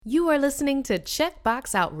You are listening to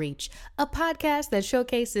Checkbox Outreach, a podcast that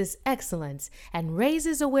showcases excellence and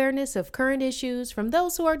raises awareness of current issues from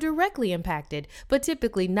those who are directly impacted, but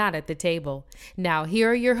typically not at the table. Now, here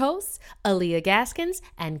are your hosts, Aaliyah Gaskins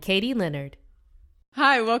and Katie Leonard.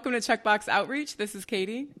 Hi, welcome to Checkbox Outreach. This is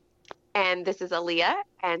Katie. And this is Aaliyah,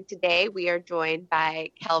 and today we are joined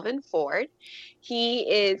by Kelvin Ford. He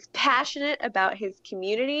is passionate about his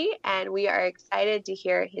community, and we are excited to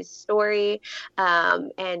hear his story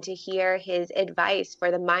and to hear his advice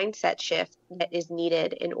for the mindset shift that is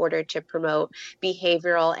needed in order to promote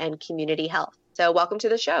behavioral and community health. So welcome to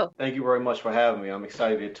the show. Thank you very much for having me. I'm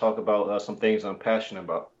excited to talk about some things I'm passionate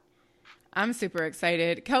about. I'm super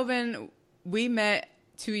excited. Kelvin, we met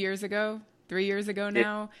 3 years ago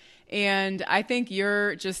now. And I think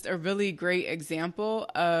you're just a really great example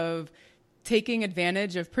of taking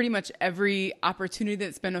advantage of pretty much every opportunity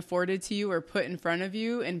that's been afforded to you or put in front of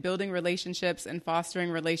you, and building relationships and fostering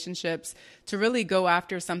relationships to really go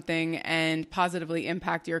after something and positively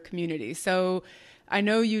impact your community. So I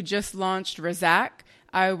know you just launched Razak.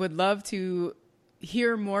 I would love to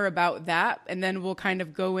hear more about that, and then we'll kind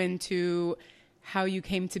of go into how you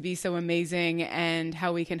came to be so amazing and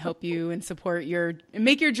how we can help you and support and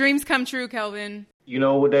make your dreams come true, Kelvin. You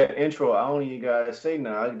know, with that intro, I don't even gotta say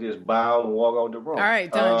now. I can just bow and walk out the room. All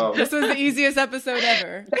right, done. This was the easiest episode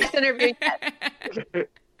ever. Best interview yet.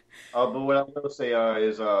 But what I will say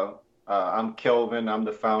is I'm Kelvin. I'm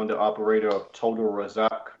the founder, operator of Total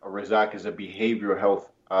Razak. Razak is a behavioral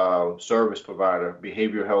health service provider.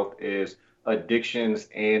 Behavioral health is addictions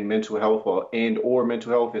and mental health, or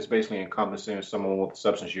mental health. Is basically encompassing someone with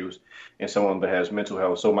substance use and someone that has mental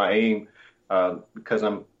health. So my aim, because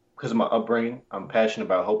of my upbringing, I'm passionate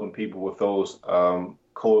about helping people with those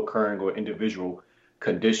co-occurring or individual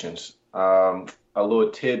conditions. A little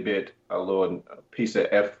tidbit, a little piece of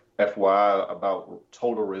FYI about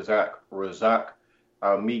Total Razak. Razak,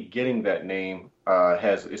 me getting that name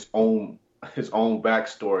has its own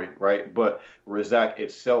backstory, right? But Razak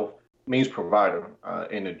itself means provider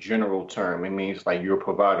in a general term. It means like you're a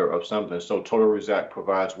provider of something. So Total Razak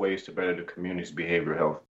provides ways to better the community's behavioral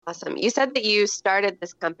health. Awesome. You said that you started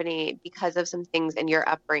this company because of some things in your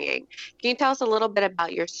upbringing. Can you tell us a little bit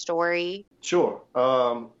about your story? Sure.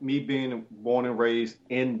 Me being born and raised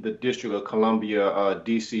in the District of Columbia,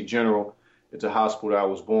 DC General, it's a hospital I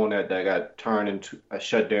was born at that got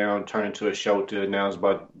shut down, turned into a shelter. Now it's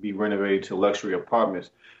about to be renovated to luxury apartments.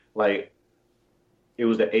 Like, it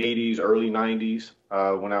was the 80s, early 90s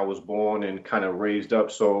when I was born and kind of raised up.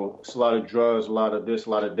 So it's a lot of drugs, a lot of this, a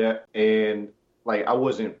lot of that. And like, I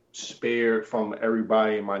wasn't spared from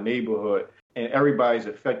everybody in my neighborhood. And everybody's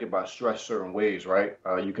affected by stress certain ways, right?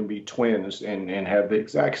 You can be twins and have the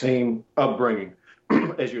exact same upbringing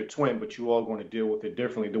as your twin, but you all going to deal with it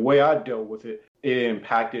differently. The way I dealt with it, it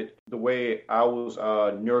impacted the way I was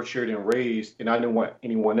nurtured and raised, and I didn't want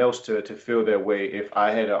anyone else to feel that way if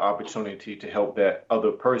I had an opportunity to help that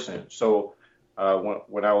other person. So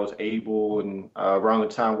when I was able, and around the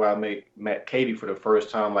time where I met Katie for the first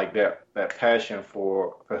time, like that passion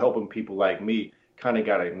for helping people like me kind of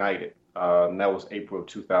got ignited. And that was April of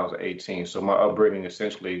 2018. So my upbringing,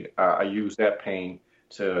 essentially, I used that pain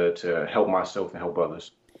to help myself and help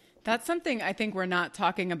others. That's something I think we're not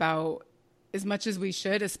talking about as much as we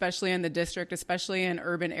should, especially in the district, especially in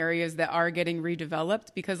urban areas that are getting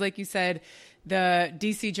redeveloped. Because like you said, the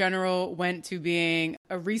DC General went to being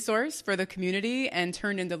a resource for the community and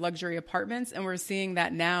turned into luxury apartments. And we're seeing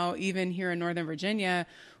that now, even here in Northern Virginia,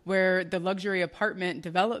 where the luxury apartment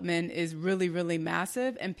development is really, really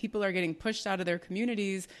massive and people are getting pushed out of their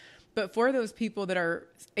communities. But for those people that are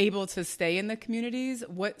able to stay in the communities,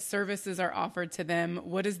 what services are offered to them?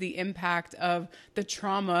 What is the impact of the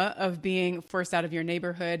trauma of being forced out of your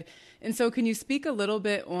neighborhood? And so can you speak a little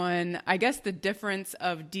bit on, I guess, the difference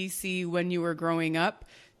of DC when you were growing up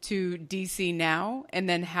to DC now, and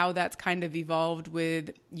then how that's kind of evolved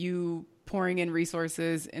with you pouring in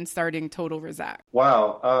resources and starting Total Razak?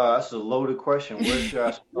 Wow, that's a loaded question. Where should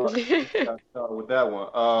I start? With that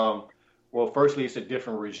one? Well, firstly, it's a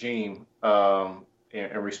different regime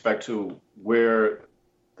in respect to where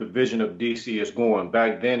the vision of DC is going.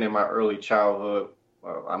 Back then, in my early childhood,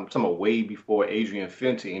 I'm talking about way before Adrian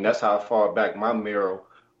Fenty, and that's how far back my mayoral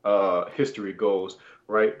history goes,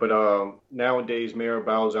 right? But nowadays, Mayor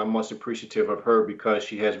Bowser, I'm most appreciative of her because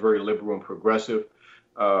she has very liberal and progressive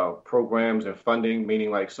programs and funding,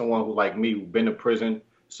 meaning like someone who, like me, who's been to prison,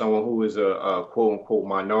 someone who is a quote unquote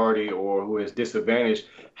minority or who is disadvantaged,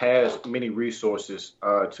 has many resources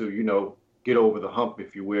to, get over the hump,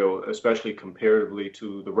 if you will, especially comparatively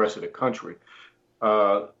to the rest of the country.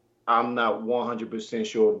 I'm not 100%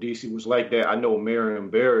 sure if DC was like that. I know Marion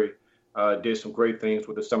Barry did some great things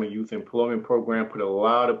with the Summer Youth Employment Program, put a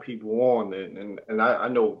lot of people on, and I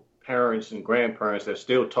know parents and grandparents that are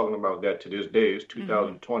still talking about that to this day. It's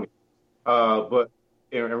 2020. But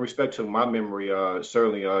in respect to my memory,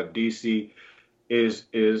 certainly DC is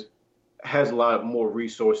has a lot more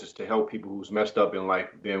resources to help people who's messed up in life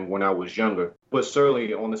than when I was younger. But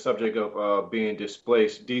certainly on the subject of being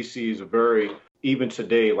displaced, DC is a very, even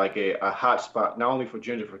today, like a hot spot, not only for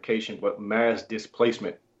gentrification, but mass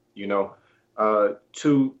displacement. You know,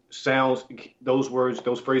 two sounds, those words,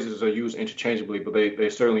 those phrases are used interchangeably, but they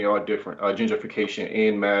certainly are different. Gentrification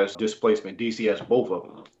and mass displacement. DC has both of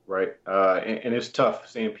them, right? And it's tough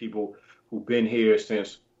seeing people who've been here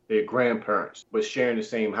since their grandparents, but sharing the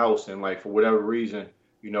same house, and like for whatever reason,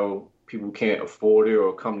 people can't afford it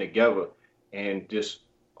or come together, and just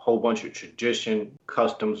a whole bunch of tradition,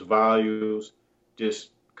 customs, values, just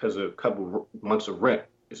because of a couple months of rent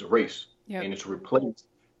is erased. Yep. And it's replaced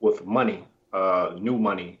with money, new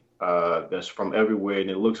money that's from everywhere, and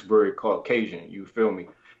it looks very Caucasian. You feel me?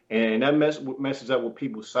 And that messes up with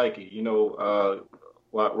people's psyche.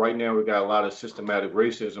 Right now we got a lot of systematic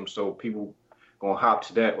racism, so people gonna hop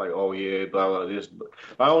to that like, oh yeah, blah blah this. But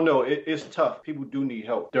I don't know. It's tough. People do need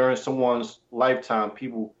help during someone's lifetime.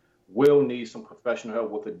 People will need some professional help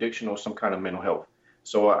with addiction or some kind of mental health.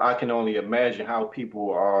 So I can only imagine how people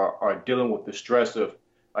are dealing with the stress of,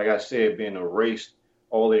 like I said, being erased,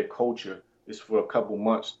 all their culture is for a couple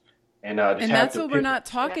months. And that's what we're not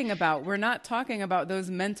talking about. We're not talking about those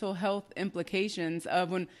mental health implications of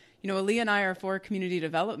when, Aaliyah and I are for community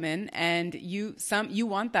development, and you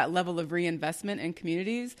want that level of reinvestment in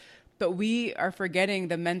communities, but we are forgetting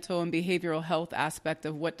the mental and behavioral health aspect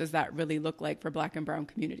of what does that really look like for Black and Brown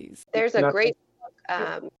communities. There's a great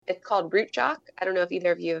book. It's called Root Shock. I don't know if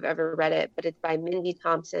either of you have ever read it, but it's by Mindy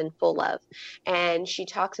Thompson Full Love. And she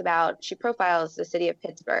profiles the city of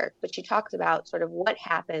Pittsburgh, but she talks about sort of what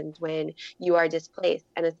happens when you are displaced,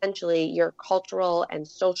 and essentially your cultural and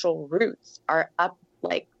social roots are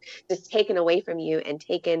just taken away from you, and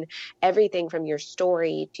taken everything from your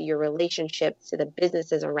story to your relationships to the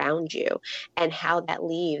businesses around you, and how that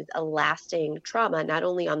leaves a lasting trauma, not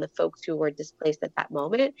only on the folks who were displaced at that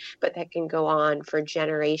moment, but that can go on for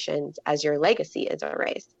generations as your legacy is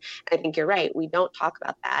erased. I think you're right. We don't talk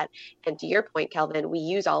about that. And to your point, Kelvin, we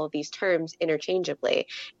use all of these terms interchangeably.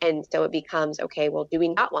 And so it becomes, okay, well, do we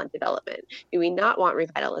not want development? Do we not want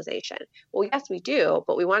revitalization? Well, yes, we do,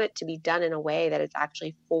 but we want it to be done in a way that it's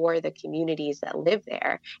actually for the communities that live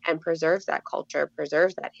there and preserves that culture,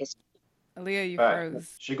 preserves that history. Aaliyah, you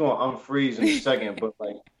froze. She's going to unfreeze in a second, but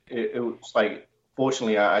it was like,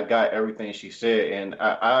 fortunately, I got everything she said, and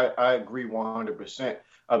I agree 100%.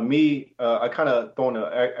 I kind of thrown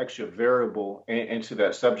an extra variable into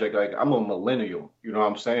that subject. Like, I'm a millennial, you know what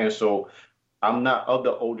I'm saying? So I'm not of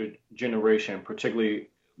the older generation, particularly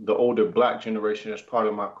the older Black generation as part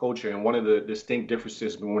of my culture. And one of the distinct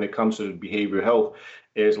differences when it comes to behavioral health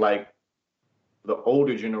is like the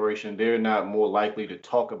older generation, they're not more likely to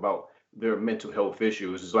talk about their mental health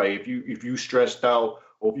issues. It's like if you stressed out,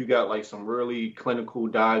 or if you got like some really clinical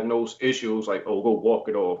diagnosed issues, like, oh, go walk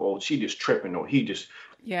it off, or she just tripping, or he just,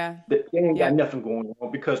 they ain't got nothing going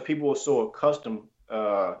on, because people are so accustomed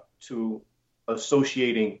to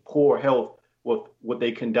associating poor health with what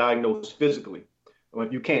they can diagnose physically.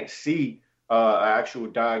 If you can't see an actual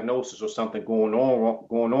diagnosis or something going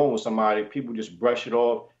on with somebody, people just brush it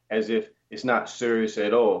off as if it's not serious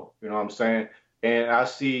at all. You know what I'm saying? And I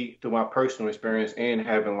see through my personal experience and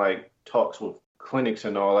having like talks with clinics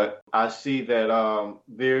and all that, I see that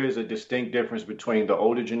there is a distinct difference between the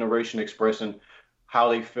older generation expressing how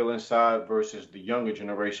they feel inside versus the younger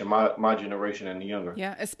generation, my generation and the younger.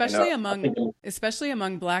 Yeah, especially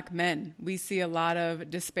among Black men. We see a lot of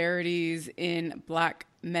disparities in Black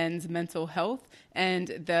men's mental health and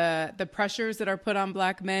the pressures that are put on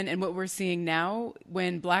Black men, and what we're seeing now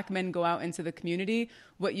when Black men go out into the community,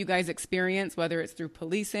 what you guys experience, whether it's through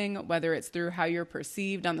policing, whether it's through how you're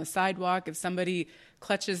perceived on the sidewalk, if somebody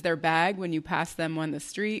clutches their bag when you pass them on the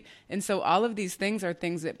street. And so all of these things are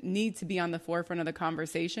things that need to be on the forefront of the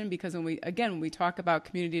conversation, because when we talk about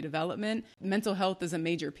community development, mental health is a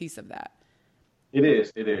major piece of that. It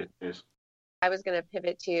is. I was going to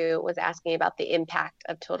pivot to was asking about the impact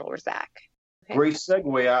of Total Rezac. Okay. Great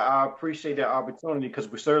segue. I appreciate that opportunity, because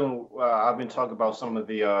we certainly I've been talking about some of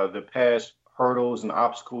the past hurdles and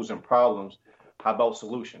obstacles and problems. How about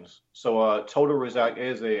solutions? So Total Rezac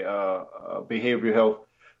is a behavioral health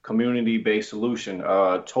community-based solution.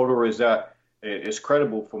 Total Rezac is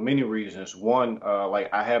credible for many reasons. One,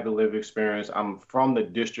 like I have the lived experience. I'm from the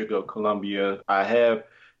District of Columbia. I have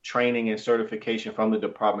training and certification from the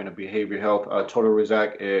Department of Behavioral Health. Total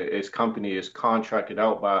Rezac, its company is contracted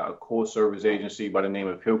out by a core service agency by the name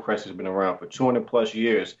of Hillcrest. Has been around for 200 plus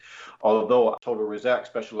years. Although Total Rezac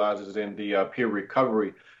specializes in the peer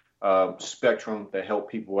recovery spectrum that help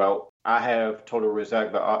people out, I have Total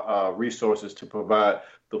Rezac the resources to provide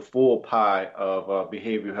the full pie of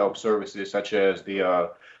behavioral health services, such as the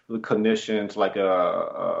clinicians, like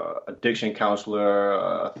a addiction counselor,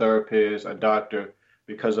 a therapist, a doctor.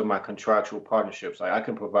 Because of my contractual partnerships, I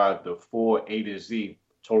can provide the full A to Z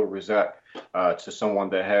Total Rezac to someone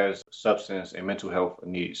that has substance and mental health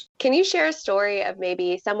needs. Can you share a story of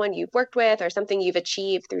maybe someone you've worked with or something you've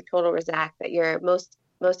achieved through Total Rezac that you're most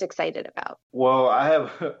excited about? Well,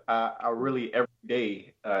 I really every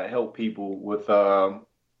day help people with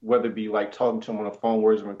whether it be like talking to them on the phone,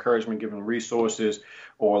 words of encouragement, giving them resources,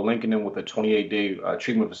 or linking them with a 28-day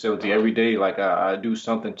treatment facility every day. Like I do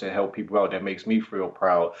something to help people out that makes me feel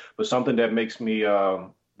proud, but something that makes me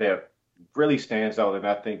that really stands out, and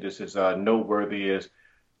I think this is noteworthy, is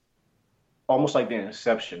almost like the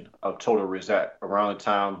inception of Total Rezac around the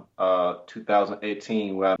time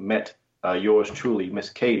 2018, where I met yours truly, Miss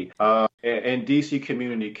Katie, and DC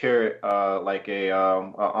Community Care, like a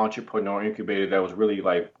entrepreneur incubator that was really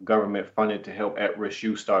like government funded to help at-risk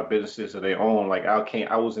youth start businesses of their own. Like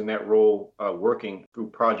I was in that role working through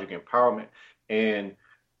Project Empowerment, and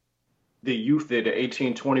the youth there, the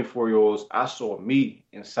 18, 24-year-olds, I saw me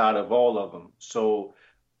inside of all of them. So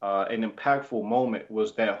an impactful moment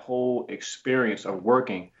was that whole experience of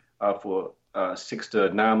working for 6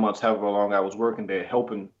 to 9 months, however long I was working there,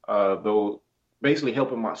 helping basically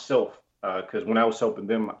helping myself. Because when I was helping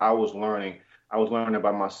them, I was learning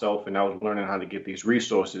about myself, and I was learning how to get these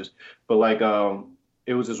resources. But like,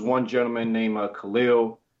 it was this one gentleman named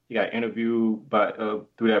Khalil. He got interviewed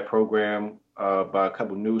through that program by a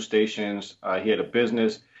couple of news stations. He had a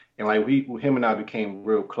business, and like him and I became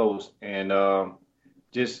real close. And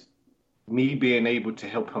just me being able to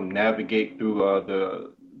help him navigate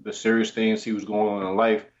through the serious things he was going on in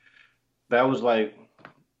life, that was like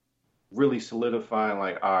really solidifying.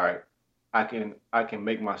 Like, all right, I can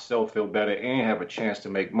make myself feel better and have a chance to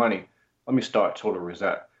make money. Let me start Total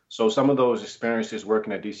Rezac. So some of those experiences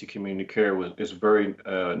working at DC Community Care is very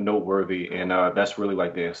noteworthy, and that's really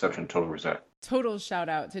like the inception of Total Rezac. Total shout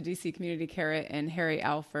out to DC Community Care and Harry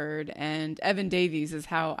Alford, and Evan Davies is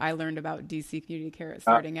how I learned about DC Community Care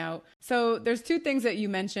starting out. So there's two things that you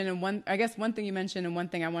mentioned, and one thing you mentioned and one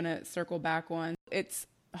thing I want to circle back on. It's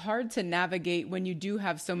hard to navigate when you do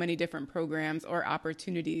have so many different programs or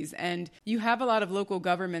opportunities, and you have a lot of local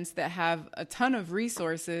governments that have a ton of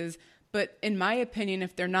resources. But in my opinion,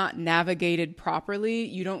 if they're not navigated properly,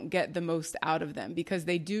 you don't get the most out of them, because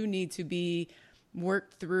they do need to be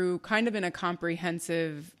worked through kind of in a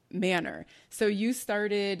comprehensive manner. So you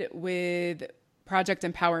started with Project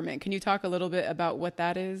Empowerment. Can you talk a little bit about what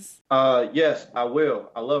that is? Yes, I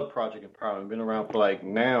will. I love Project Empowerment. Been around for like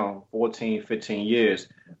now 14, 15 years.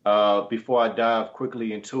 Before I dive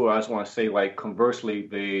quickly into it, I just want to say, like, conversely,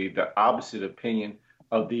 the opposite opinion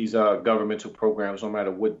of these governmental programs, no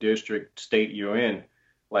matter what district, state you're in,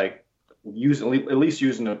 like using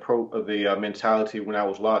the mentality when I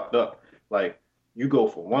was locked up, like you go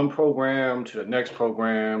from one program to the next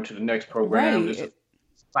program to the next program. Right. It's a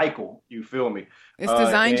cycle. You feel me? It's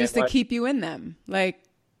designed just to keep you in them. Like,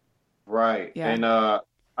 right. Yeah. And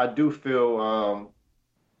I do feel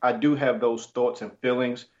I do have those thoughts and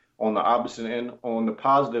feelings on the opposite end. On the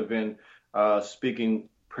positive end, speaking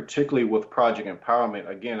particularly with Project Empowerment,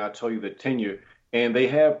 again, I told you the tenure, and they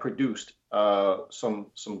have produced some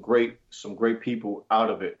great people out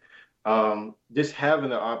of it. Just having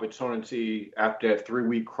the opportunity after that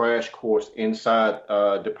 3-week crash course inside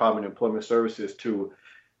Department of Employment Services to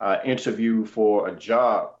interview for a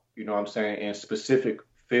job, you know what I'm saying, in specific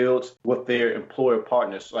fields with their employer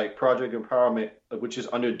partners. Like Project Empowerment, which is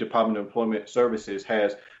under Department of Employment Services,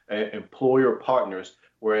 has employer partners,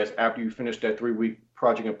 whereas after you finish that 3-week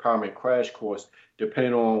Project Empowerment crash course,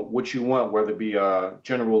 depending on what you want, whether it be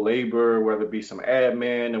general labor, whether it be some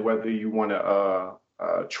admin, and whether you want a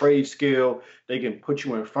trade skill, they can put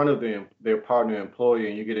you in front of their partner employer,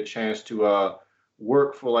 and you get a chance to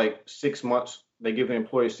work for like 6 months. They give the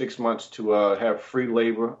employee 6 months to have free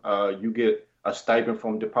labor. You get a stipend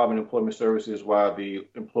from Department of Employment Services while the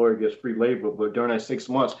employer gets free labor. But during that 6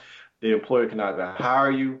 months, the employer can either hire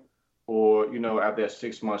you or, you know, after that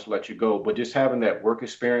 6 months, let you go. But just having that work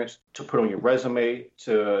experience to put on your resume,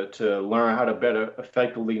 to learn how to better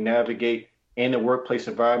effectively navigate in the workplace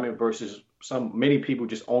environment versus many people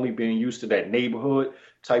just only being used to that neighborhood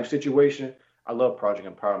type situation. I love project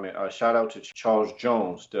empowerment. Shout out to Charles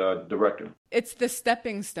Jones, the director. It's the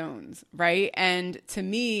stepping stones, right? And to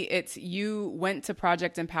me, it's you went to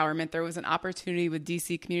project empowerment. There was an opportunity with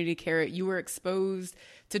DC Community Care. You were exposed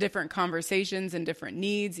to different conversations and different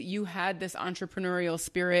needs. You had this entrepreneurial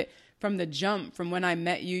spirit from the jump. From when I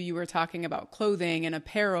met you, you were talking about clothing and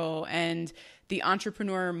apparel and the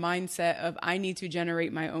entrepreneur mindset of I need to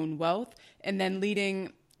generate my own wealth, and then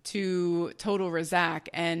leading to Total Razak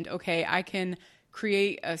and okay, I can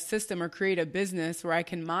create a system or create a business where I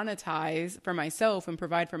can monetize for myself and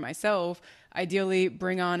provide for myself, ideally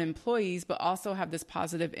bring on employees, but also have this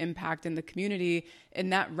positive impact in the community.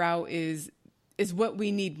 And that route is what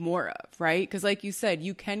we need more of, right? Because like you said,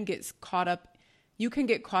 you can get caught up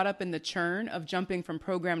in the churn of jumping from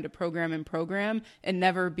program to program and program and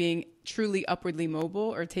never being truly upwardly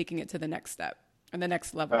mobile or taking it to the next step and the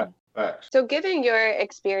next level. Facts. So given your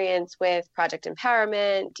experience with Project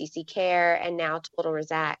Empowerment, DC Care, and now Total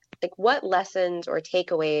Razak, like what lessons or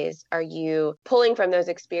takeaways are you pulling from those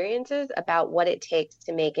experiences about what it takes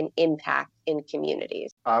to make an impact in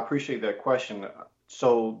communities? I appreciate that question.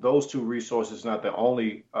 So those two resources, not the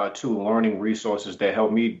only two learning resources that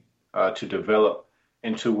help me to develop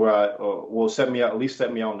into where set me out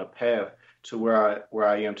on the path to where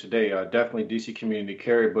I am today. Definitely DC Community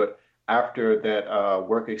Care, but after that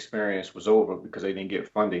work experience was over, because they didn't get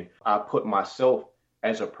funding, I put myself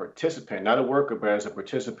as a participant, not a worker, but as a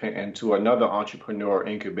participant into another entrepreneur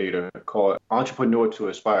incubator called Entrepreneur to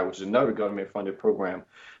Aspire, which is another government-funded program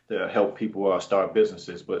to help people start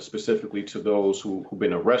businesses, but specifically to those who've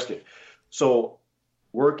been arrested. So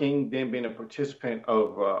working, then being a participant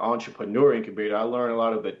of Entrepreneur Incubator, I learned a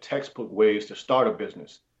lot of the textbook ways to start a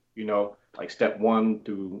business, like step 1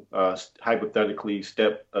 through hypothetically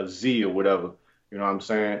step Z or whatever, what I'm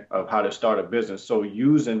saying, of how to start a business. So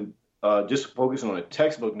using, just focusing on the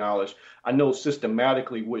textbook knowledge, I know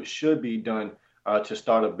systematically what should be done to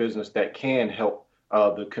start a business that can help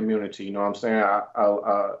the community. You know what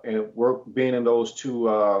I'm saying? And being in those two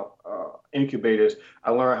incubators,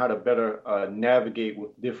 I learned how to better navigate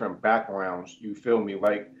with different backgrounds. You feel me?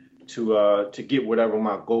 Like to get whatever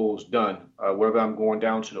my goals done, whether I'm going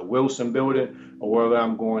down to the Wilson building or whether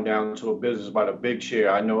I'm going down to a business by the Big Chair.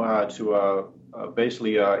 I know how to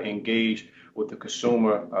basically engage with the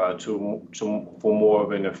consumer for more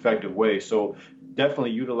of an effective way. So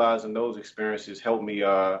definitely utilizing those experiences helped me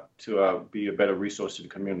to be a better resource to the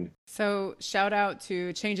community. So shout out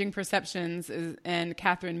to Changing Perceptions and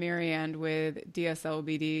Catherine Mariand with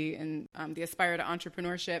DSLBD and the Aspire to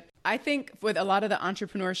Entrepreneurship. I think with a lot of the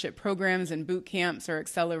entrepreneurship programs and boot camps or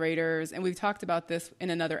accelerators, and we've talked about this in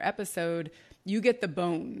another episode, you get the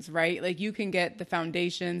bones, right? Like you can get the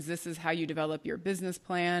foundations. This is how you develop your business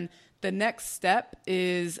plan. The next step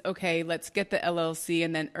is, okay, let's get the LLC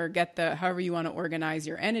and then, or get the, however you want to organize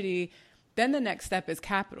your entity. Then the next step is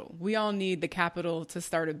capital. We all need the capital to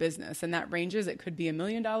start a business, and that ranges. It could be $1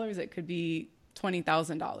 million. It could be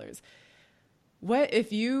 $20,000. What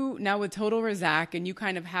if you now with Total Razak and you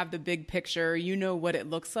kind of have the big picture, you know what it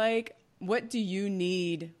looks like? What do you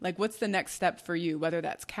need? Like, what's the next step for you? Whether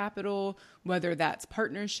that's capital, whether that's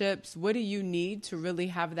partnerships, what do you need to really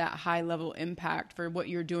have that high level impact for what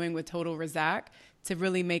you're doing with Total Razak to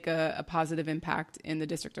really make a positive impact in the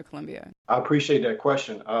District of Columbia? I appreciate that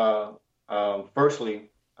question.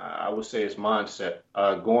 Firstly, I would say it's mindset.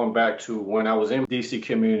 Going back to when I was in DC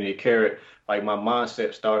Community Care, like my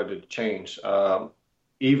mindset started to change.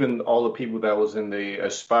 Even all the people that was in the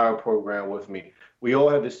Aspire program with me, we all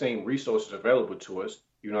have the same resources available to us.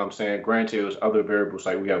 You know what I'm saying? Granted, there's other variables,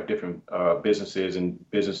 like we have different businesses and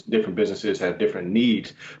different businesses have different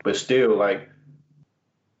needs, but still, like,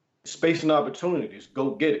 space and opportunities,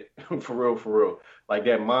 go get it. For real. Like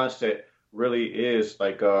that mindset really is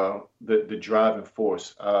like the driving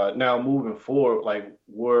force. Now moving forward, like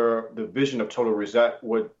where the vision of Total Razak,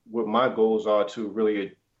 what my goals are to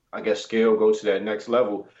really, I guess, scale, go to that next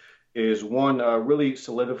level, is one, really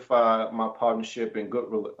solidify my partnership and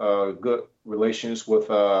good relations with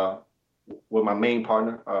my main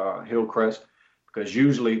partner, Hillcrest, because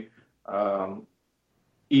usually,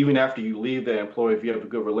 even after you leave that employer, if you have a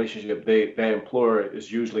good relationship, that employer is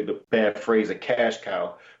usually, the bad phrase, a cash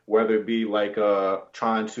cow, whether it be like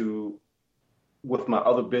trying to, with my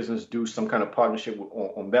other business, do some kind of partnership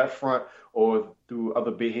on that front, or through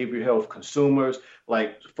other behavioral health consumers.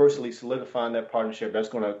 Like, firstly, solidifying that partnership, that's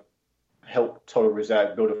going to help Total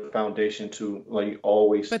Razak build a foundation to like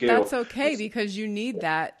always scale. But that's okay, because you need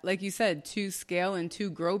that, like you said, to scale and to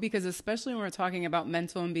grow, because especially when we're talking about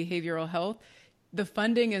mental and behavioral health, the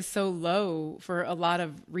funding is so low for a lot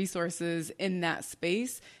of resources in that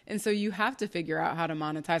space. And so you have to figure out how to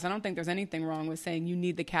monetize. I don't think there's anything wrong with saying you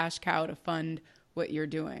need the cash cow to fund what you're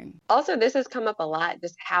doing. Also, this has come up a lot,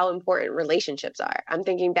 just how important relationships are. I'm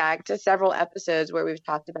thinking back to several episodes where we've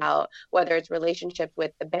talked about whether it's relationships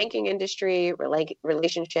with the banking industry,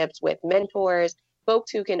 relationships with mentors,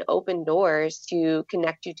 folks who can open doors to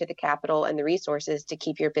connect you to the capital and the resources to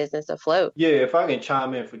keep your business afloat. Yeah, if I can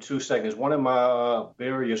chime in for 2 seconds, one of my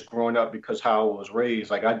barriers growing up, because how I was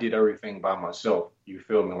raised, like I did everything by myself. You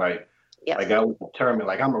feel me? Yes. Like I was determined,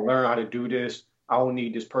 like I'm gonna learn how to do this. I don't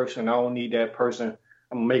need this person. I don't need that person.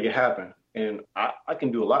 I'm gonna make it happen. And I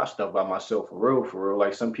can do a lot of stuff by myself for real, for real.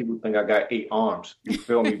 Like some people think I got 8 arms. You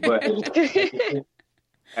feel me? But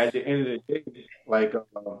at the end of the day, like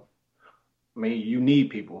I mean, you need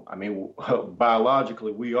people. I mean,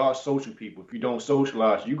 biologically, we are social people. If you don't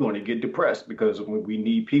socialize, you're going to get depressed because we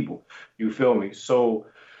need people. You feel me? So,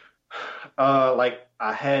 like,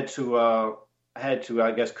 I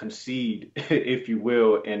guess, concede, if you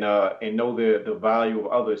will, and know the value of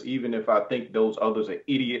others, even if I think those others are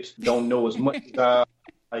idiots, don't know as much as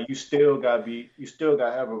I. You still got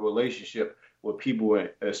to have a relationship with people,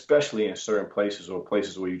 especially in certain places or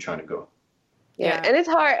places where you're trying to go. Yeah. And it's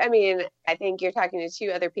hard. I mean, I think you're talking to two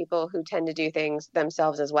other people who tend to do things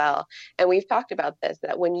themselves as well. And we've talked about this,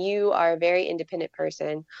 that when you are a very independent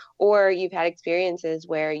person or you've had experiences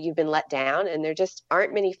where you've been let down and there just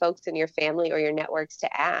aren't many folks in your family or your networks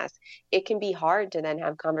to ask, it can be hard to then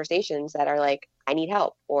have conversations that are like, I need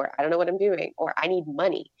help, or I don't know what I'm doing, or I need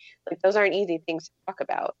money. Like those aren't easy things to talk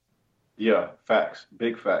about. Yeah, facts,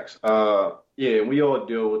 big facts. Yeah, we all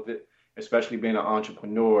deal with it. Especially being an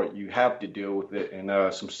entrepreneur, you have to deal with it,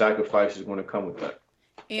 and some sacrifices going to come with that.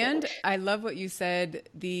 And I love what you said,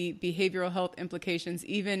 the behavioral health implications,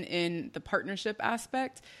 even in the partnership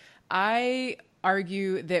aspect. I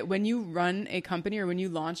argue that when you run a company or when you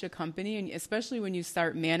launch a company, and especially when you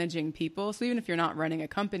start managing people, so even if you're not running a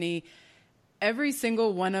company, every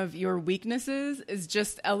single one of your weaknesses is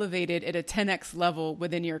just elevated at a 10x level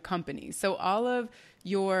within your company. So all of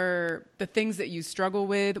the things that you struggle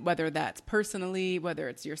with, whether that's personally, whether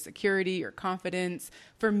it's your security, your confidence.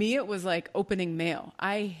 For me, it was like opening mail.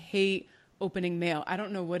 I hate opening mail. I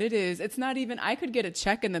don't know what it is. It's not even, I could get a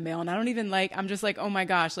check in the mail and I don't even I'm just like, oh my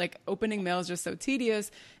gosh, like opening mail is just so tedious.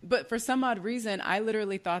 But for some odd reason, I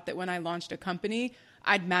literally thought that when I launched a company,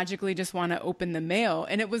 I'd magically just want to open the mail.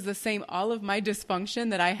 And it was the same, all of my dysfunction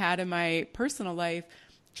that I had in my personal life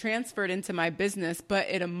transferred into my business, but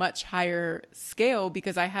at a much higher scale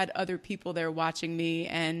because I had other people there watching me.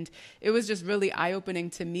 And it was just really eye-opening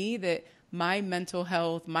to me that my mental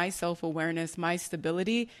health, my self-awareness, my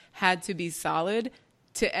stability had to be solid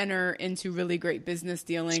to enter into really great business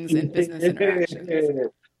dealings and business interactions.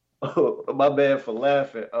 Oh, my bad for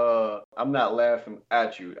laughing. I'm not laughing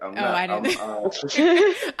at you. I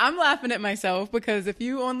didn't. I'm laughing at myself because if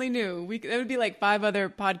you only knew, it would be like 5 other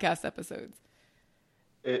podcast episodes.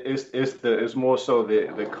 It's more so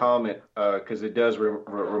the comment because it does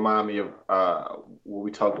remind me of what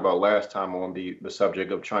we talked about last time on the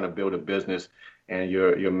subject of trying to build a business and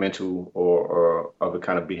your mental or other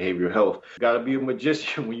kind of behavioral health. You got to be a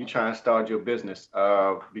magician when you try and start your business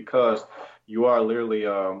because you are literally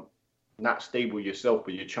not stable yourself,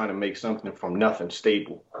 but you're trying to make something from nothing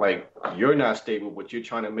stable. Like you're not stable, but you're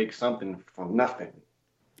trying to make something from nothing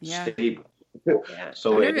stable. Yeah.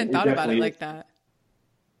 So I never even thought about it like that.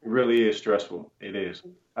 It really is stressful. It is.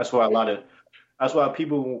 That's why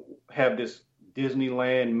people have this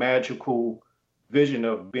Disneyland magical vision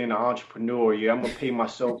of being an entrepreneur. Yeah, I'm gonna pay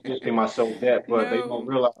myself this, pay myself that, but they don't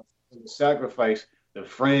realize the sacrifice, the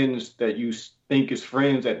friends that you think is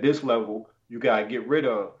friends at this level, you gotta get rid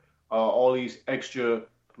of all these extra.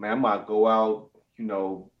 Man, I might go out,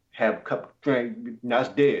 have a cup of drink. That's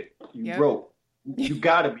dead. You broke. You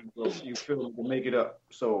gotta be broke. You feel me to make it up.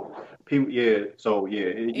 So people, it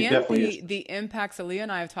definitely is. The impacts. Aaliyah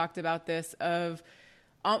and I have talked about this.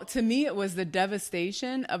 To me, it was the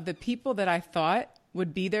devastation of the people that I thought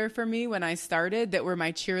would be there for me when I started, that were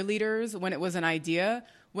my cheerleaders when it was an idea.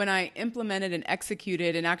 When I implemented and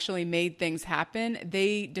executed and actually made things happen,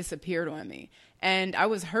 they disappeared on me. And I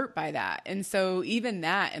was hurt by that. And so even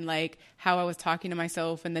that and like how I was talking to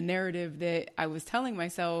myself and the narrative that I was telling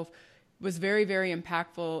myself was very, very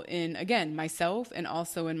impactful in, again, myself and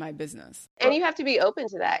also in my business. And you have to be open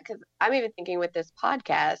to that because I'm even thinking with this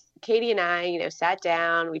podcast, Katie and I, sat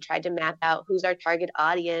down, we tried to map out who's our target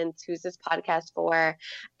audience, who's this podcast for.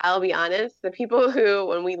 I'll be honest, the people who,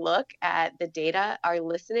 when we look at the data, are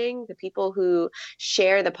listening, the people who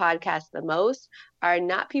share the podcast the most are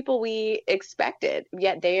not people we expected,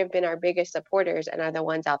 yet they have been our biggest supporters and are the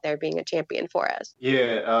ones out there being a champion for us.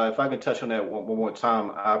 Yeah, if I can touch on that one more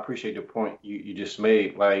time, I appreciate the point you just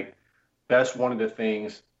made. Like, that's one of the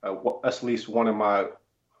things, at least one of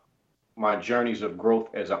my journeys of growth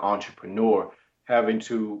as an entrepreneur, having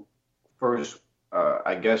to first,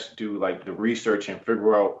 I guess, do like the research and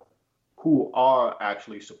figure out who are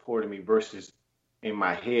actually supporting me versus in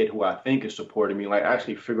my head who I think is supporting me. Like,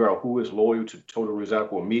 actually figure out who is loyal to Total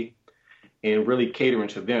Rezac or me, and really catering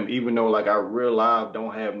to them, even though like I real life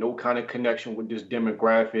don't have no kind of connection with this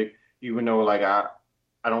demographic, even though like I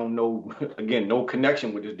don't know, again, no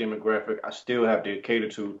connection with this demographic, I still have to cater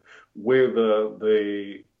to where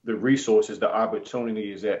the resources, the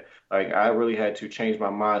opportunity is at. Like, I really had to change my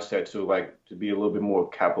mindset to be a little bit more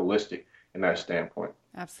capitalistic in that standpoint.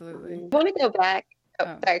 Absolutely. I want to go back.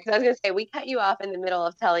 Sorry, because I was going to say, we cut you off in the middle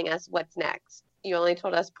of telling us what's next. You only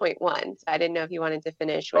told us point one, so I didn't know if you wanted to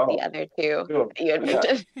finish with the other two that you had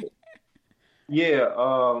mentioned.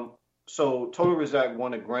 Yeah. So Total Rezac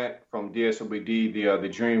won a grant from DSOBD. The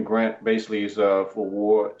Dream Grant basically is for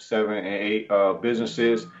Ward 7 and 8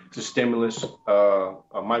 businesses. It's a stimulus,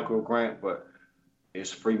 a micro grant, but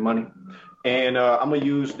it's free money. And I'm going to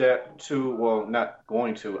use that to, well, not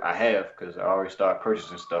going to, I have, because I already started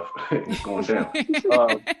purchasing stuff. It's going down.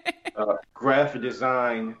 Graphic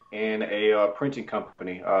design and a printing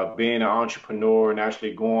company. Being an entrepreneur and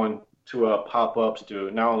actually going to pop-ups to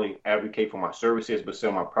not only advocate for my services, but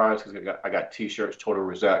sell my products, because I got t-shirts,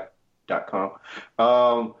 totalrezac.com.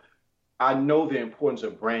 I know the importance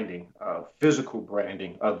of branding, physical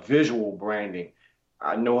branding, visual branding.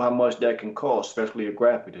 I know how much that can cost, especially a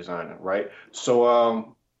graphic designer, right?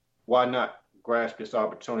 So why not grasp this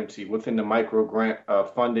opportunity within the micro grant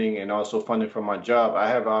funding and also funding from my job? I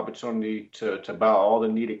have an opportunity to buy all the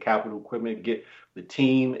needed capital equipment, get the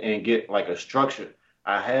team, and get like a structure.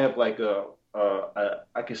 I have like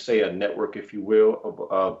I could say a network, if you will,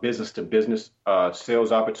 of business to business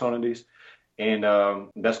sales opportunities. And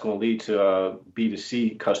that's going to lead to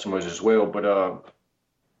B2C customers as well. But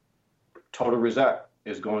Total Rezac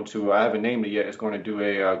is going to, I haven't named it yet, it's going to do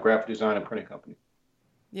a graphic design and printing company.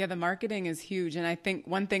 Yeah, the marketing is huge. And I think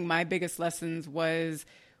one thing, my biggest lessons was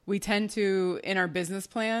we tend to, in our business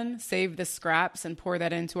plan, save the scraps and pour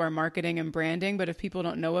that into our marketing and branding. But if people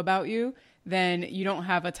don't know about you, then you don't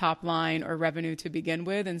have a top line or revenue to begin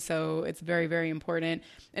with. And so it's very, very important.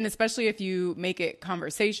 And especially if you make it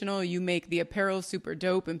conversational, you make the apparel super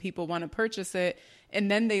dope and people want to purchase it. And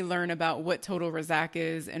then they learn about what Total Rezac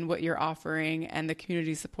is and what you're offering, and the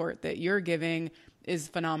community support that you're giving is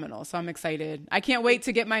phenomenal. So I'm excited. I can't wait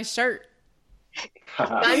to get my shirt.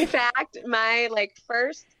 Fun fact, my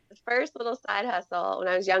first little side hustle when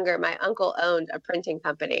I was younger, my uncle owned a printing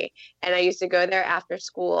company, and I used to go there after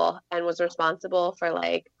school and was responsible for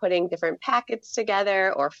like putting different packets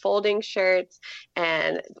together or folding shirts.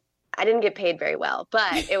 And I didn't get paid very well,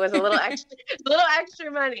 but it was a little extra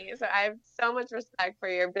money. So I have so much respect for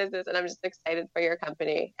your business, and I'm just excited for your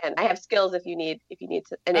company. And I have skills if you need an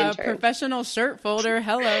intern. Professional shirt folder.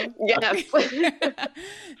 Hello. Yes.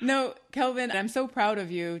 No, Kelvin, I'm so proud of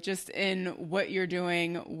you just in what you're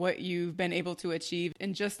doing, what you've been able to achieve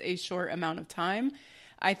in just a short amount of time.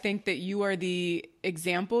 I think that you are the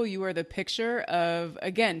example, you are the picture of,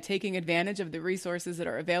 again, taking advantage of the resources that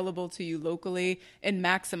are available to you locally and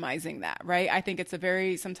maximizing that, right? I think it's a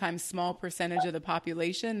very sometimes small percentage of the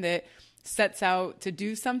population that sets out to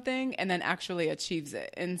do something and then actually achieves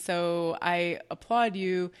it. And so I applaud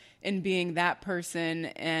you in being that person,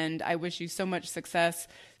 and I wish you so much success.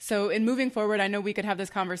 So in moving forward, I know we could have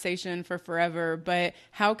this conversation for forever, but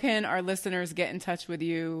how can our listeners get in touch with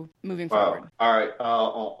you moving forward? All right.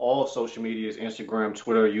 On all social medias, Instagram,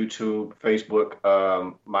 Twitter, YouTube, Facebook,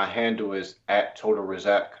 my handle is at Total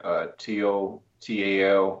Rezac,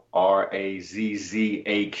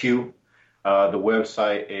 TOTALRAZZAQ. The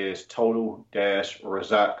website is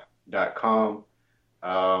total-rezac.com.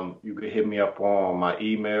 You can hit me up on my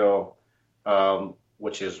email,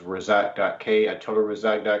 which is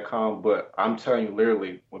rezac.k@totalrezac.com. But I'm telling you,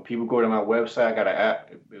 literally, when people go to my website, I got an app.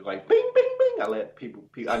 It's like bing, bing, bing. I let people.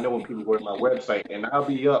 I know when people go to my website, and I'll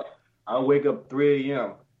be up. I'll wake up 3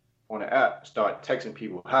 a.m. on the app, start texting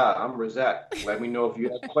people. Hi, I'm Rezac. Let me know if you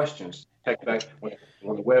have questions. Text back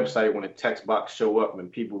on the website when the text box show up,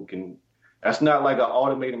 and people can. That's not like an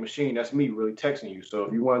automated machine. That's me really texting you. So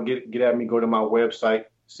if you want to get at me, go to my website,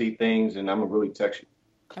 see things, and I'm going to really text you.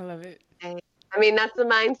 I love it. I'm mean, that's the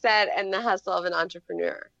mindset and the hustle of an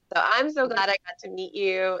entrepreneur. So I'm so glad I got to meet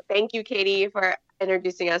you. Thank you, Katie, for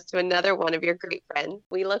introducing us to another one of your great friends.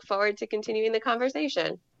 We look forward to continuing the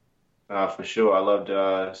conversation. For sure. I'd love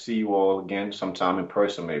to see you all again sometime in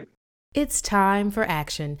person, maybe. It's time for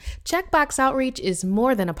action. Checkbox Outreach is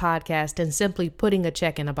more than a podcast and simply putting a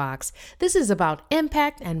check in a box. This is about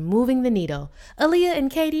impact and moving the needle. Aaliyah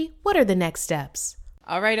and Katie, what are the next steps?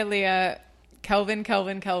 All right, Aaliyah.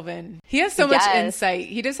 Kelvin. He has so much insight.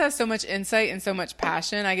 He just has so much insight and so much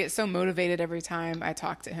passion. I get so motivated every time I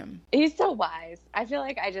talk to him. He's so wise. I feel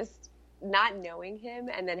like not knowing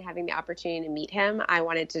him and then having the opportunity to meet him, I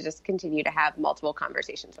wanted to just continue to have multiple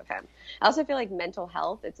conversations with him. I also feel like mental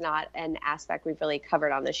health, it's not an aspect we've really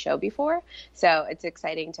covered on this show before. So it's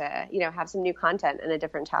exciting to, have some new content in a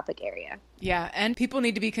different topic area. Yeah. And people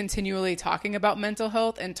need to be continually talking about mental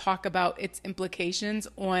health and talk about its implications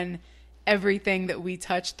on everything that we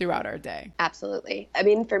touch throughout our day. Absolutely. I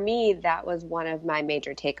mean, for me, that was one of my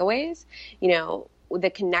major takeaways, the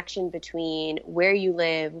connection between where you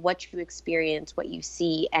live, what you experience, what you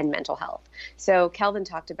see, and mental health. So Kelvin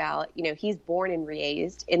talked about, he's born and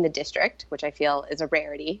raised in the district, which I feel is a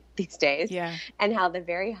rarity these days, and how the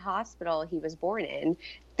very hospital he was born in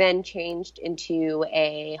then changed into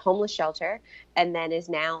a homeless shelter and then is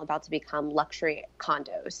now about to become luxury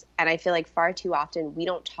condos. And I feel like far too often we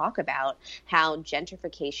don't talk about how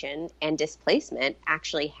gentrification and displacement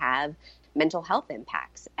actually have mental health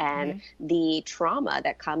impacts and the trauma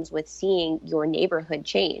that comes with seeing your neighborhood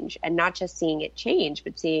change, and not just seeing it change,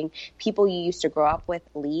 but seeing people you used to grow up with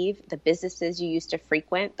leave, the businesses you used to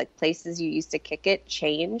frequent, the places you used to kick it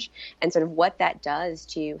change, and sort of what that does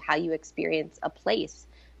to how you experience a place.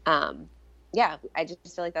 I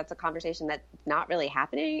just feel like that's a conversation that's not really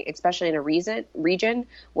happening, especially in a region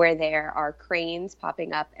where there are cranes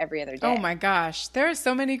popping up every other day. Oh my gosh, there are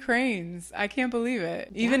so many cranes. I can't believe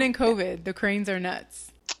it. Even in COVID, the cranes are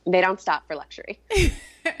nuts. They don't stop for luxury.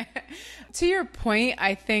 To your point,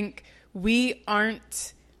 I think we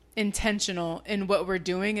aren't intentional in what we're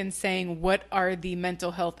doing and saying what are the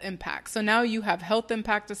mental health impacts. So now you have health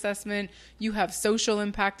impact assessment, you have social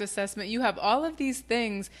impact assessment, you have all of these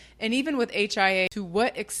things. And even with HIA, to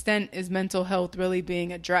what extent is mental health really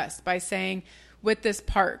being addressed by saying with this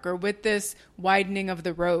park or with this widening of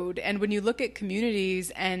the road? And when you look at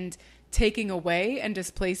communities and taking away and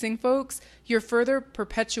displacing folks, you're further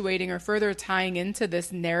perpetuating or further tying into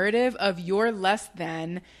this narrative of you're less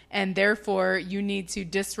than, and therefore you need to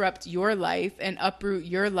disrupt your life and uproot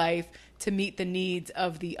your life to meet the needs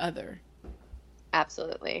of the other.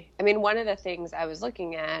 Absolutely. I mean, one of the things I was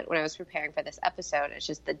looking at when I was preparing for this episode is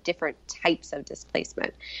just the different types of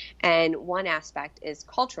displacement. And one aspect is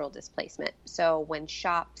cultural displacement. So when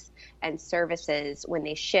shops and services, when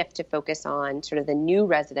they shift to focus on sort of the new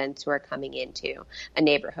residents who are coming into a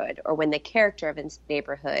neighborhood, or when the character of a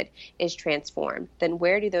neighborhood is transformed, then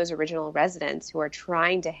where do those original residents who are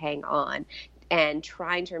trying to hang on and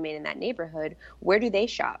trying to remain in that neighborhood, where do they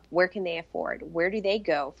shop? Where can they afford? Where do they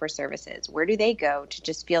go for services? Where do they go to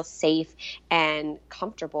just feel safe and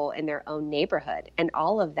comfortable in their own neighborhood? And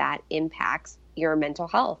all of that impacts your mental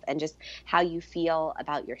health and just how you feel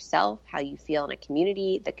about yourself, how you feel in a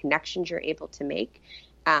community, the connections you're able to make.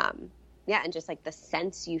 And just like the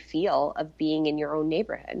sense you feel of being in your own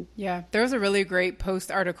neighborhood. Yeah, there was a really great post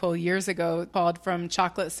article years ago called From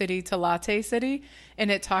Chocolate City to Latte City. And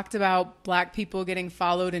it talked about Black people getting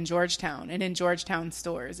followed in Georgetown and in Georgetown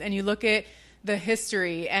stores. And you look at the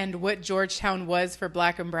history and what Georgetown was for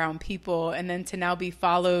Black and brown people, and then to now be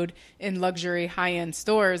followed in luxury high-end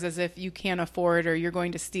stores as if you can't afford or you're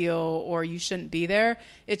going to steal or you shouldn't be there.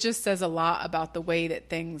 It just says a lot about the way that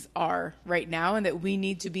things are right now, and that we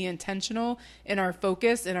need to be intentional in our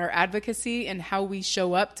focus, in our advocacy, and how we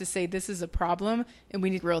show up to say this is a problem and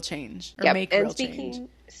we need real change or make real change.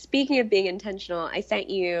 Speaking of being intentional, I sent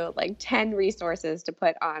you like 10 resources to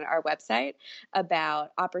put on our website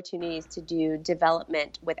about opportunities to do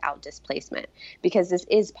development without displacement, because this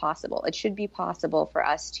is possible. It should be possible for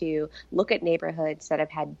us to look at neighborhoods that have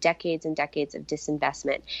had decades and decades of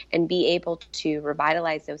disinvestment and be able to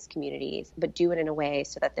revitalize those communities, but do it in a way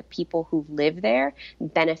so that the people who live there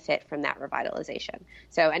benefit from that revitalization.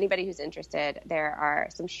 So anybody who's interested, there are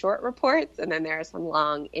some short reports and then there are some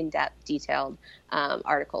long, in-depth, detailed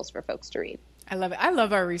articles for folks to read. I love it. I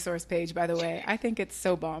love our resource page, by the way. I think it's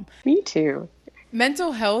so bomb. Me too.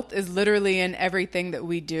 Mental health is literally in everything that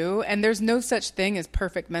we do, and there's no such thing as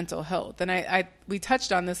perfect mental health. And we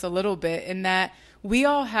touched on this a little bit in that we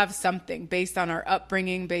all have something based on our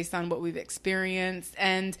upbringing, based on what we've experienced.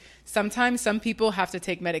 And sometimes some people have to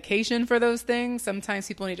take medication for those things. Sometimes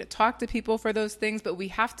people need to talk to people for those things, but we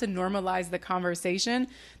have to normalize the conversation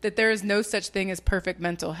that there is no such thing as perfect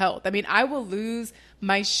mental health. I mean, I will lose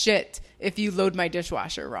my shit if you load my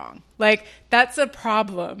dishwasher wrong. Like, that's a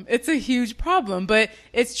problem. It's a huge problem, but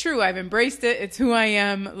it's true. I've embraced it. It's who I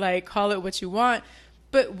am. Like, call it what you want.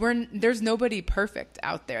 But there's nobody perfect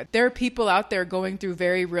out there. There are people out there going through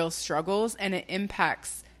very real struggles, and it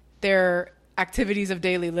impacts their activities of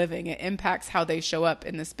daily living. It impacts how they show up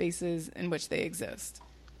in the spaces in which they exist.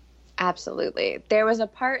 Absolutely. There was a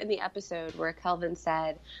part in the episode where Kelvin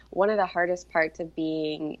said, one of the hardest parts of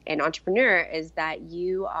being an entrepreneur is that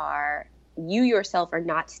you yourself are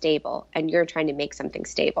not stable and you're trying to make something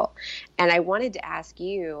stable. And I wanted to ask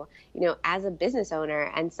you, as a business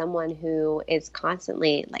owner and someone who is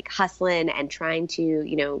constantly like hustling and trying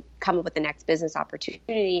to, come up with the next business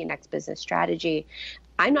opportunity, next business strategy,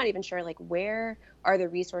 I'm not even sure, like, where are the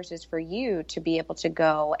resources for you to be able to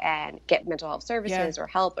go and get mental health services or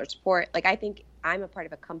help or support? Like, I think I'm a part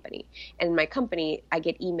of a company, and in my company, I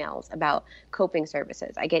get emails about coping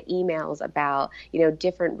services. I get emails about,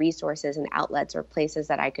 different resources and outlets or places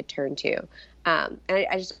that I could turn to. And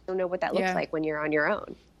I just don't know what that looks like when you're on your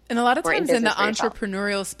own. And a lot of times in the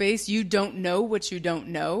entrepreneurial space, you don't know what you don't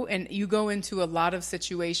know. And you go into a lot of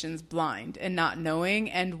situations blind and not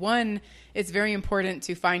knowing. And one, it's very important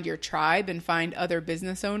to find your tribe and find other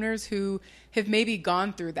business owners who have maybe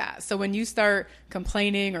gone through that. So when you start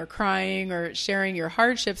complaining or crying or sharing your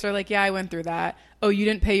hardships, or like, yeah, I went through that. Oh, you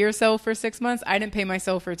didn't pay yourself for 6 months? I didn't pay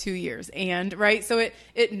myself for 2 years. And right. So it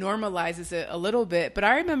normalizes it a little bit. But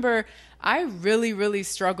I remember I really, really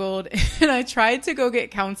struggled, and I tried to go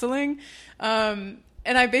get counseling. And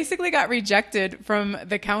I basically got rejected from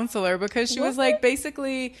the counselor because she was like,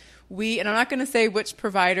 basically, and I'm not going to say which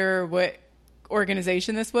provider, what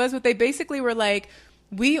organization this was, but they basically were like,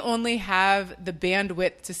 we only have the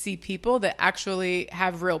bandwidth to see people that actually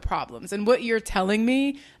have real problems. And what you're telling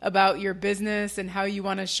me about your business and how you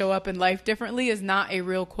want to show up in life differently is not a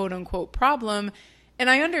real quote unquote problem. And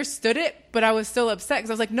I understood it, but I was still upset because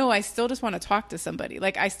I was like, no, I still just want to talk to somebody.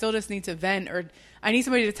 Like, I still just need to vent, or I need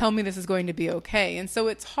somebody to tell me this is going to be okay. And so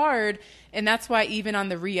it's hard. And that's why even on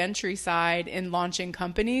the reentry side in launching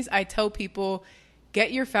companies, I tell people,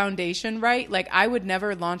 get your foundation right. Like, I would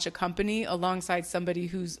never launch a company alongside somebody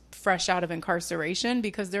who's fresh out of incarceration,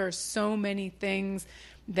 because there are so many things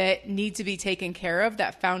that need to be taken care of.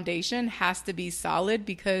 That foundation has to be solid,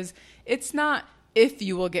 because it's not if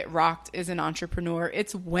you will get rocked as an entrepreneur,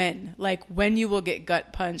 it's when you will get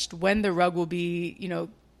gut punched, when the rug will be,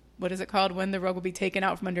 what is it called? When the rug will be taken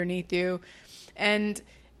out from underneath you. And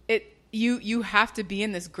you have to be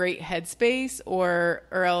in this great headspace, or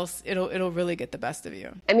else it'll really get the best of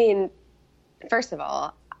you. I mean, first of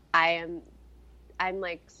all, I'm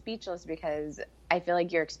like speechless, because I feel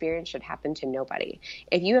like your experience should happen to nobody.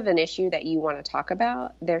 If you have an issue that you want to talk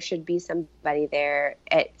about, there should be somebody there,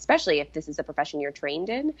 especially if this is a profession you're trained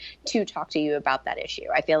in, to talk to you about that issue.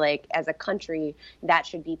 I feel like as a country, that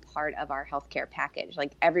should be part of our healthcare package.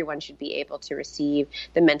 Like, everyone should be able to receive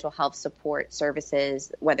the mental health support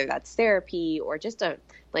services, whether that's therapy or just a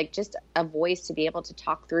voice to be able to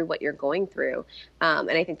talk through what you're going through.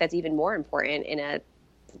 And I think that's even more important in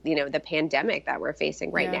the pandemic that we're facing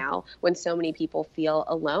right now, when so many people feel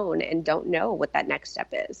alone and don't know what that next step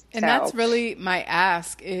is. And that's really my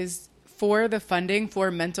ask, is for the funding for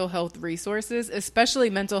mental health resources, especially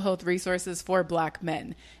mental health resources for Black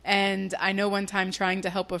men. And I know one time trying to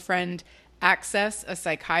help a friend access a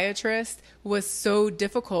psychiatrist was so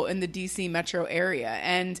difficult in the DC metro area,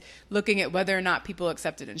 and looking at whether or not people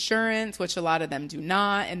accepted insurance, which a lot of them do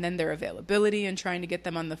not, and then their availability and trying to get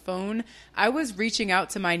them on the phone. I was reaching out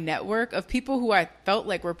to my network of people who I felt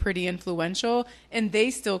like were pretty influential, and they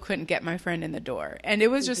still couldn't get my friend in the door. And it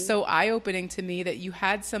was just so eye-opening to me that you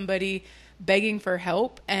had somebody begging for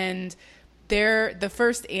help, and the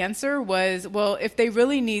first answer was, well, if they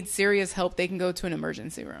really need serious help, they can go to an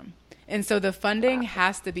emergency room. And so the funding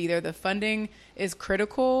has to be there. The funding is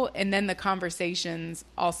critical. And then the conversations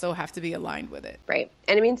also have to be aligned with it. Right.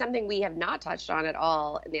 And I mean, something we have not touched on at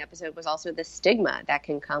all in the episode was also the stigma that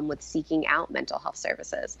can come with seeking out mental health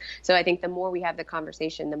services. So I think the more we have the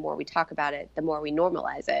conversation, the more we talk about it, the more we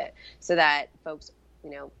normalize it, so that folks,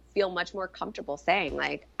 feel much more comfortable saying,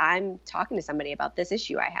 like, I'm talking to somebody about this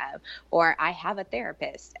issue I have, or I have a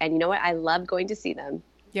therapist, and you know what? I love going to see them.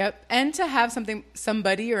 Yep. And to have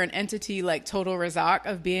somebody or an entity like Total Razak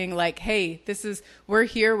of being like, hey, we're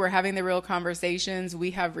here, we're having the real conversations,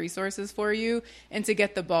 we have resources for you, and to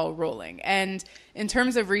get the ball rolling. And in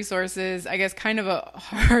terms of resources, I guess kind of a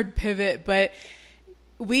hard pivot, but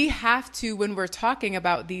we have to, when we're talking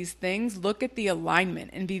about these things, look at the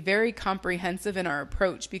alignment and be very comprehensive in our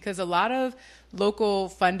approach, because a lot of local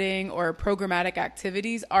funding or programmatic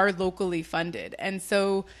activities are locally funded. And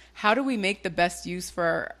so how do we make the best use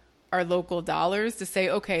for our local dollars to say,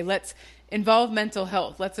 okay, let's involve mental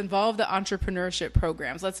health, let's involve the entrepreneurship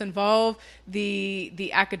programs, let's involve the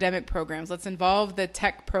academic programs, let's involve the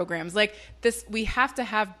tech programs. Like this, we have to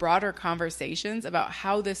have broader conversations about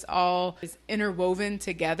how this all is interwoven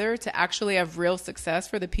together to actually have real success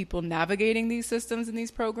for the people navigating these systems and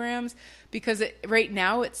these programs, because right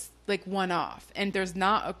now it's like one off and there's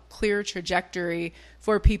not a clear trajectory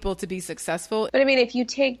for people to be successful. But I mean, if you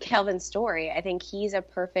take Kelvin's story, I think he's a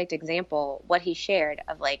perfect example, what he shared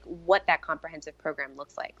of like what that comprehensive program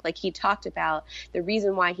looks like. Like he talked about the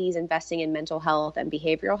reason why he's investing in mental health and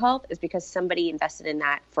behavioral health is because somebody invested in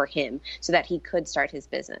that for him so that he could start his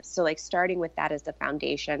business. So like starting with that as the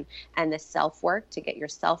foundation and the self-work to get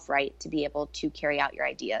yourself right to be able to carry out your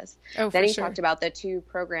ideas. Then he talked about the 2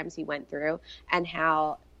 programs he went through and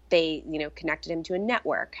how they, connected him to a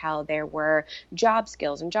network, how there were job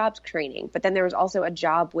skills and jobs training, but then there was also a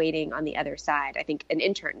job waiting on the other side. I think an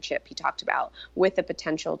internship he talked about with the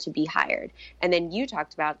potential to be hired. And then you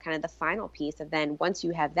talked about kind of the final piece of then once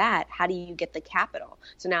you have that, how do you get the capital?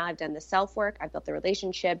 So now I've done the self-work, I've built the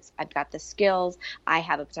relationships, I've got the skills, I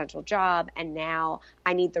have a potential job, and now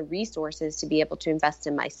I need the resources to be able to invest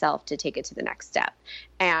in myself to take it to the next step.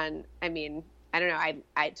 And I mean, I don't know.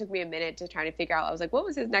 It took me a minute to try to figure out. I was like, what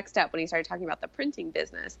was his next step when he started talking about the printing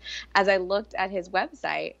business? As I looked at his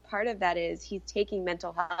website, part of that is he's taking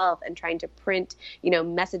mental health and trying to print,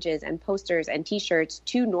 messages and posters and T-shirts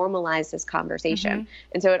to normalize this conversation.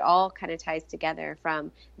 Mm-hmm. And so it all kind of ties together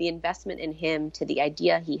from the investment in him to the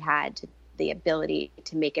idea he had to the ability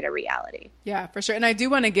to make it a reality. Yeah, for sure. And I do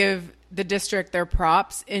want to give the district their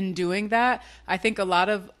props in doing that. I think a lot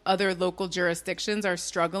of other local jurisdictions are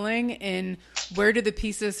struggling in where do the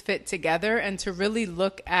pieces fit together, and to really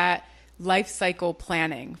look at life cycle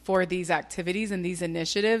planning for these activities and these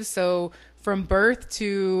initiatives. So from birth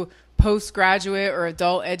to postgraduate or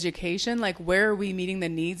adult education, like where are we meeting the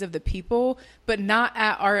needs of the people, but not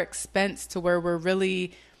at our expense to where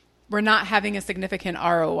we're not having a significant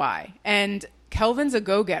ROI. And Kelvin's a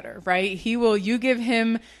go-getter, right? You give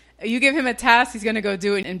him a task, he's going to go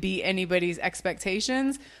do it and beat anybody's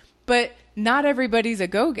expectations, but not everybody's a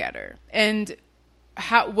go-getter. And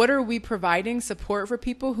what are we providing support for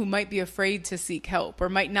people who might be afraid to seek help or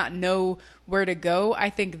might not know where to go? I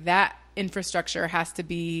think that the infrastructure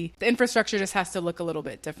just has to look a little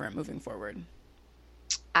bit different moving forward.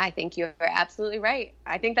 I think you're absolutely right.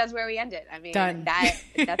 I think that's where we end it. I mean, Done.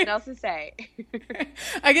 Nothing else to say.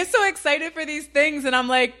 I get so excited for these things and I'm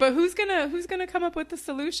like, but who's gonna come up with the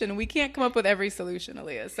solution? We can't come up with every solution,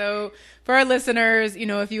 Aaliyah. So for our listeners,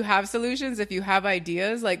 if you have solutions, if you have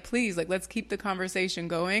ideas, please, let's keep the conversation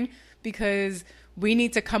going, because we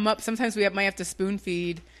need to come up. Sometimes we might have to spoon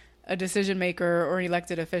feed a decision maker or an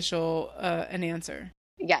elected official an answer.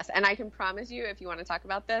 Yes, and I can promise you, if you want to talk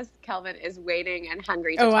about this, Kelvin is waiting and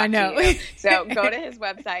hungry to talk I know. to you. So go to his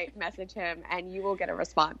website, message him, and you will get a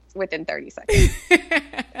response within 30 seconds.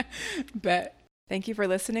 Bet. Thank you for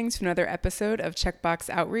listening to another episode of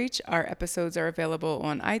Checkbox Outreach. Our episodes are available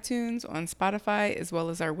on iTunes, on Spotify, as well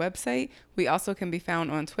as our website. We also can be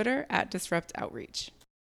found on Twitter @DisruptOutreach.